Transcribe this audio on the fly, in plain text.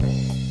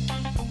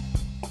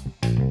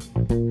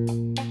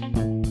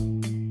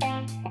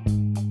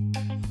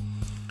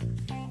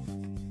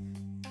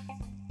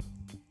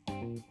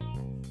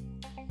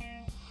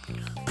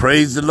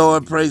Praise the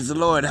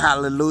Lord,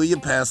 hallelujah.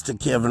 Pastor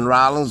Kevin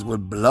Rawlins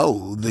would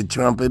blow the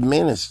trumpet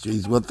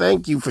ministries. Well,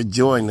 thank you for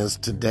joining us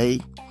today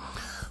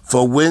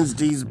for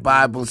Wednesday's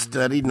Bible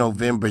study,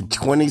 November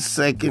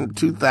 22nd,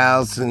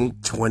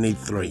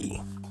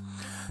 2023.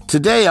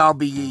 Today I'll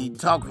be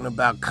talking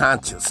about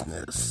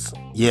consciousness.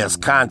 Yes,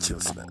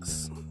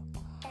 consciousness.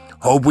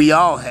 Hope we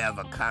all have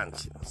a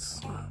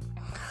conscience.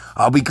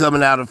 I'll be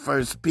coming out of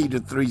 1 Peter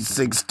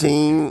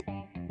 3:16,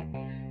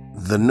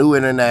 the New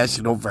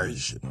International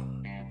Version.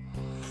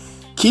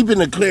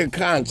 Keeping a clear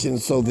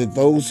conscience so that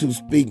those who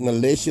speak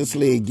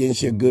maliciously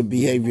against your good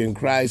behavior in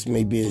Christ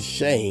may be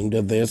ashamed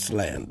of their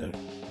slander.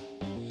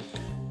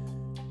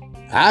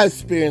 I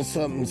experienced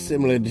something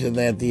similar to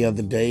that the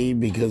other day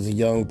because a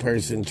young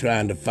person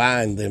trying to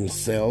find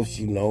themselves,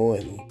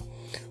 and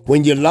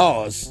when you're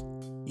lost,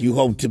 you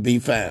hope to be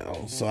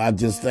found. So I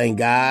just thank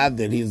God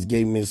that He's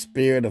given me a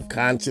spirit of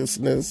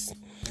consciousness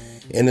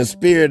and a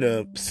spirit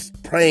of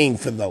praying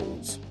for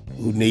those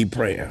who need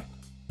prayer.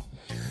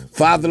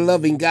 Father,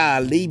 loving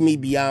God, lead me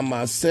beyond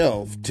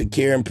myself to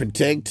care and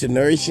protect, to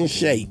nourish and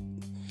shape,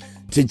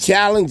 to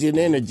challenge and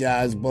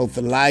energize both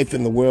the life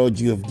and the world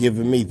you have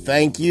given me.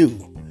 Thank you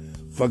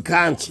for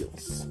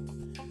conscience.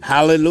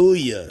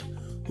 Hallelujah.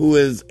 Who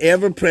is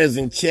ever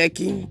present,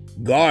 checking,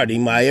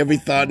 guarding my every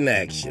thought and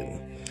action.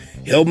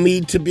 Help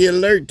me to be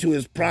alert to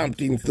His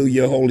prompting through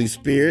your Holy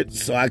Spirit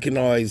so I can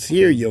always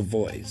hear your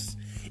voice.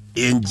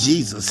 In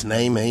Jesus'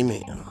 name,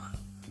 amen.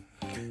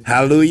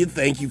 Hallelujah.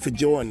 Thank you for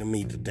joining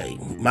me today.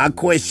 My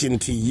question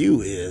to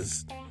you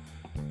is,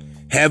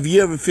 have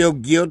you ever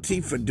felt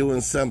guilty for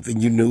doing something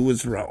you knew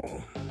was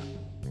wrong?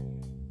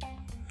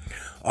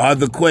 Or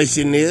the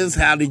question is,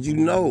 how did you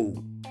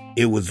know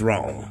it was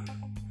wrong?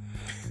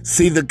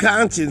 See, the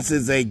conscience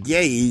is a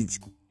gauge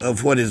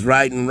of what is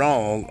right and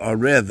wrong, or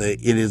rather,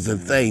 it is a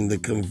thing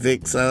that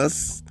convicts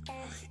us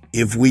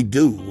if we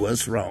do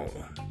what's wrong.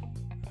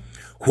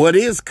 What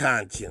is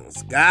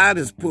conscience? God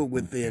has put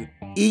within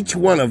each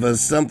one of us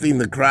something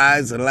that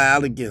cries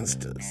aloud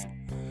against us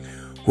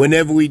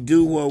whenever we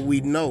do what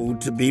we know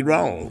to be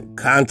wrong.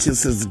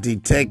 Conscience is a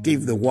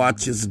detective that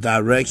watches the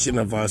direction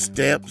of our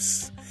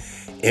steps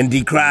and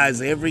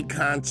decries every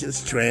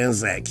conscious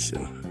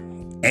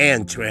transaction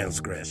and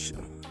transgression.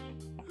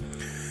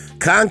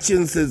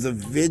 Conscience is a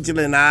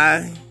vigilant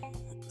eye,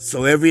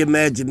 so every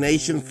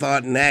imagination,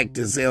 thought, and act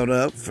is held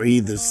up for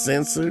either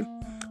censor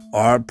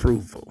or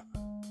approval.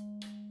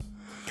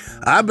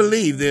 I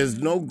believe there's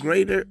no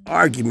greater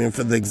argument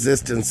for the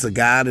existence of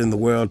God in the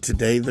world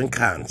today than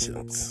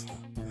conscience.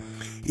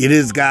 It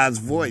is God's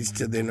voice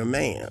to the inner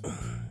man.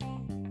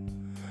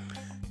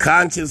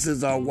 Conscience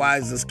is our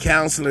wisest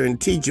counselor and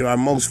teacher, our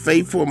most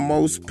faithful,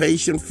 most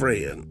patient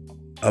friend,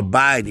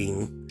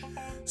 abiding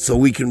so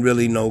we can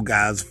really know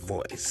God's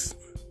voice.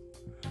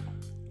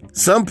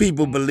 Some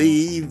people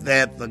believe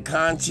that the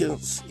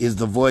conscience is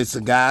the voice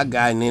of God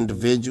guiding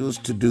individuals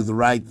to do the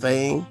right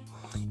thing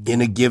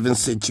in a given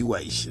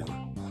situation.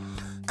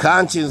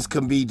 Conscience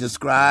can be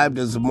described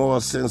as a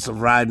moral sense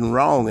of right and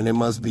wrong, and it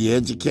must be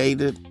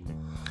educated,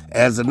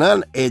 as an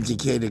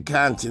uneducated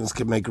conscience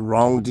can make a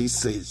wrong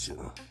decision.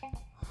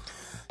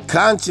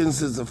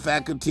 Conscience is a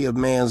faculty of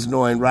man's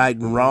knowing right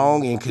and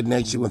wrong in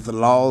connection with the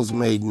laws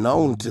made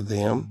known to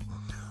them,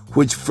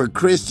 which for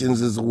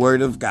Christians is the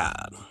Word of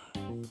God.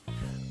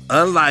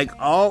 Unlike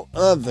all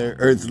other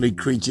earthly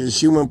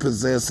creatures, humans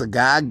possess a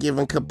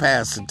God-given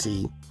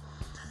capacity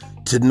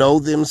to know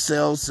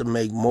themselves and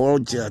make moral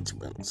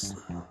judgments.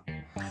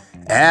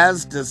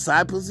 As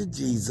disciples of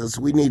Jesus,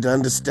 we need to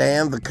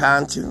understand the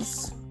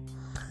conscience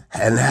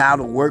and how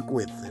to work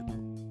with it.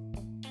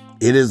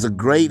 It is a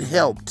great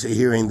help to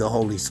hearing the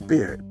Holy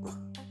Spirit.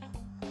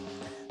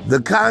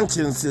 The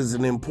conscience is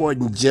an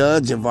important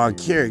judge of our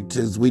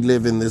character as we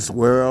live in this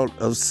world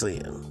of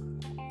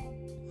sin.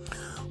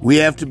 We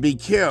have to be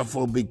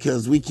careful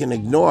because we can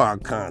ignore our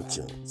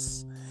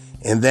conscience,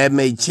 and that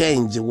may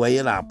change the way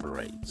it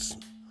operates.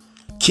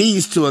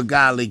 Keys to a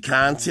godly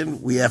conscience: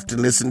 we have to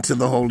listen to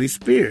the Holy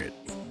Spirit.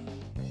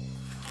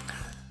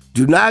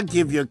 Do not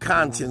give your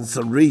conscience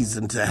a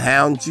reason to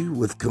hound you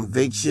with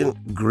conviction,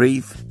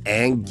 grief,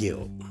 and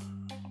guilt.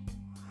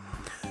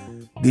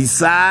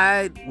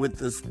 Decide with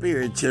the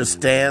Spirit your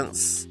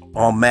stance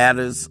on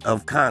matters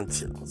of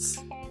conscience.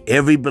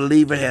 Every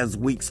believer has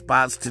weak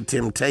spots to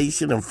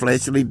temptation and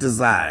fleshly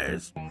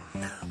desires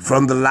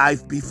from the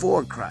life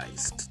before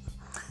Christ.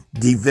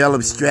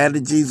 Develop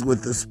strategies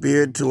with the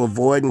Spirit to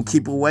avoid and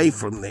keep away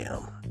from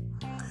them.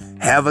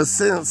 Have a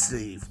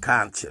sensitive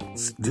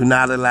conscience. Do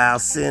not allow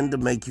sin to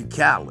make you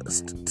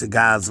calloused to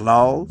God's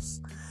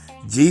laws,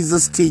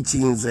 Jesus'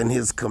 teachings, and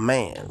His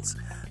commands.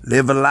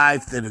 Live a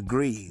life that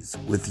agrees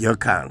with your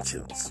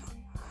conscience.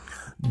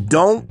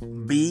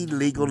 Don't be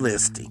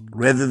legalistic.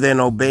 Rather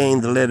than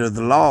obeying the letter of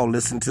the law,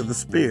 listen to the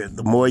Spirit.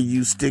 The more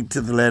you stick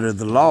to the letter of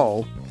the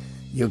law,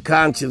 your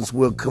conscience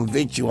will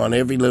convict you on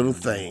every little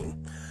thing.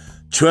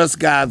 Trust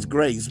God's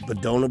grace,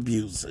 but don't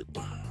abuse it.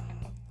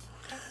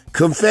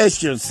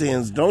 Confess your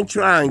sins. Don't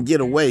try and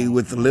get away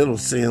with the little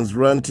sins.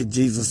 Run to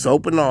Jesus'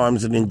 open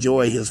arms and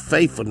enjoy his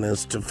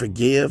faithfulness to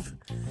forgive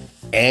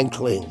and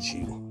cleanse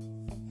you.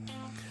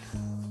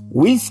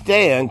 We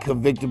stand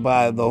convicted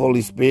by the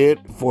Holy Spirit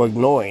for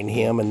ignoring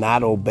Him and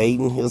not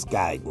obeying His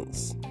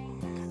guidance.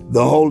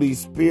 The Holy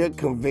Spirit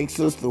convicts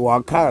us through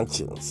our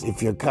conscience.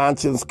 If your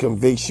conscience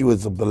convicts you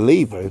as a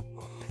believer,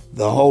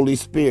 the Holy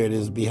Spirit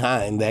is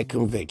behind that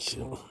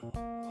conviction.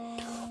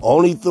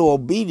 Only through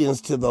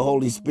obedience to the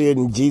Holy Spirit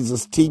and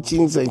Jesus'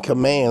 teachings and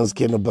commands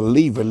can a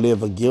believer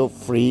live a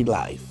guilt-free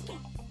life.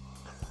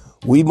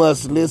 We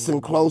must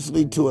listen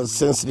closely to a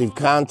sensitive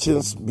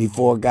conscience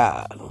before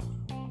God.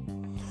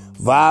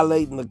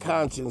 Violating the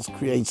conscience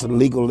creates a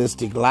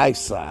legalistic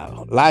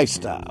lifestyle.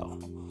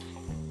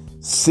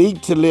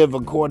 Seek to live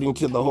according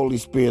to the Holy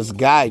Spirit's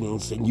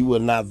guidance, and you will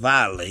not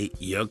violate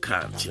your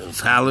conscience.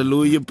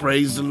 Hallelujah.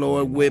 Praise the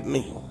Lord with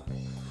me.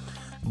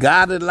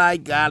 God of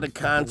light, God of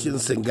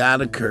conscience, and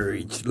God of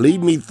courage,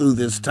 lead me through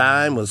this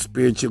time of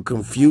spiritual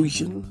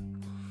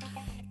confusion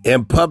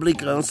and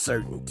public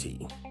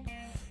uncertainty.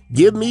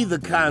 Give me the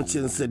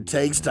conscience it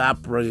takes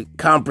to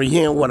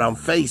comprehend what I'm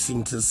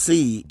facing, to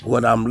see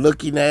what I'm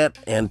looking at,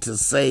 and to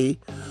say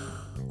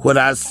what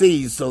I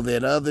see so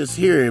that others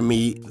hearing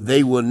me,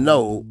 they will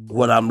know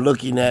what I'm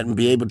looking at and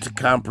be able to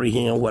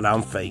comprehend what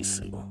I'm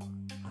facing.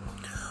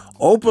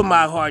 Open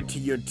my heart to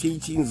your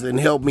teachings and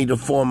help me to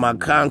form my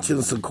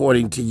conscience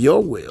according to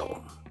your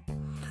will.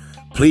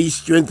 Please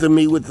strengthen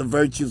me with the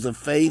virtues of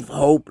faith,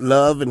 hope,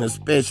 love, and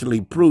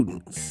especially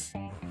prudence.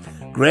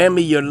 Grant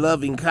me your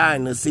loving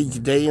kindness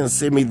each day and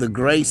send me the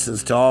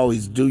graces to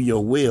always do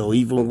your will,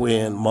 even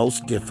when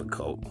most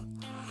difficult.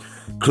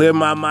 Clear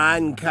my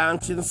mind and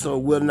conscience so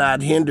it will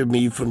not hinder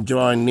me from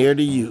drawing near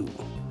to you.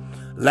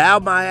 Allow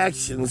my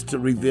actions to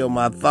reveal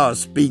my thoughts.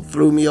 Speak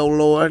through me, O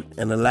Lord,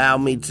 and allow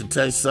me to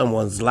touch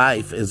someone's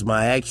life as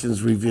my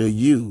actions reveal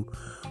you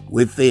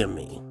within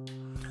me.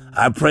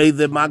 I pray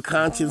that my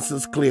conscience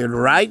is cleared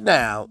right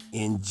now.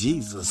 In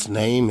Jesus'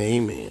 name,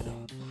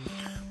 amen.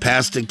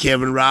 Pastor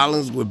Kevin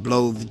Rawlins with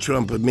Blow the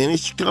Trumpet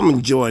Ministry. Come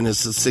and join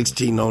us at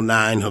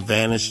 1609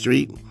 Havana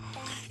Street.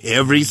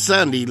 Every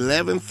Sunday,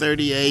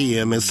 11:30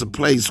 a.m. It's a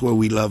place where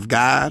we love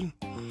God,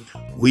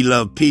 we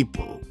love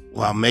people,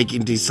 while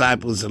making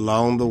disciples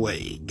along the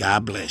way.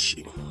 God bless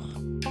you.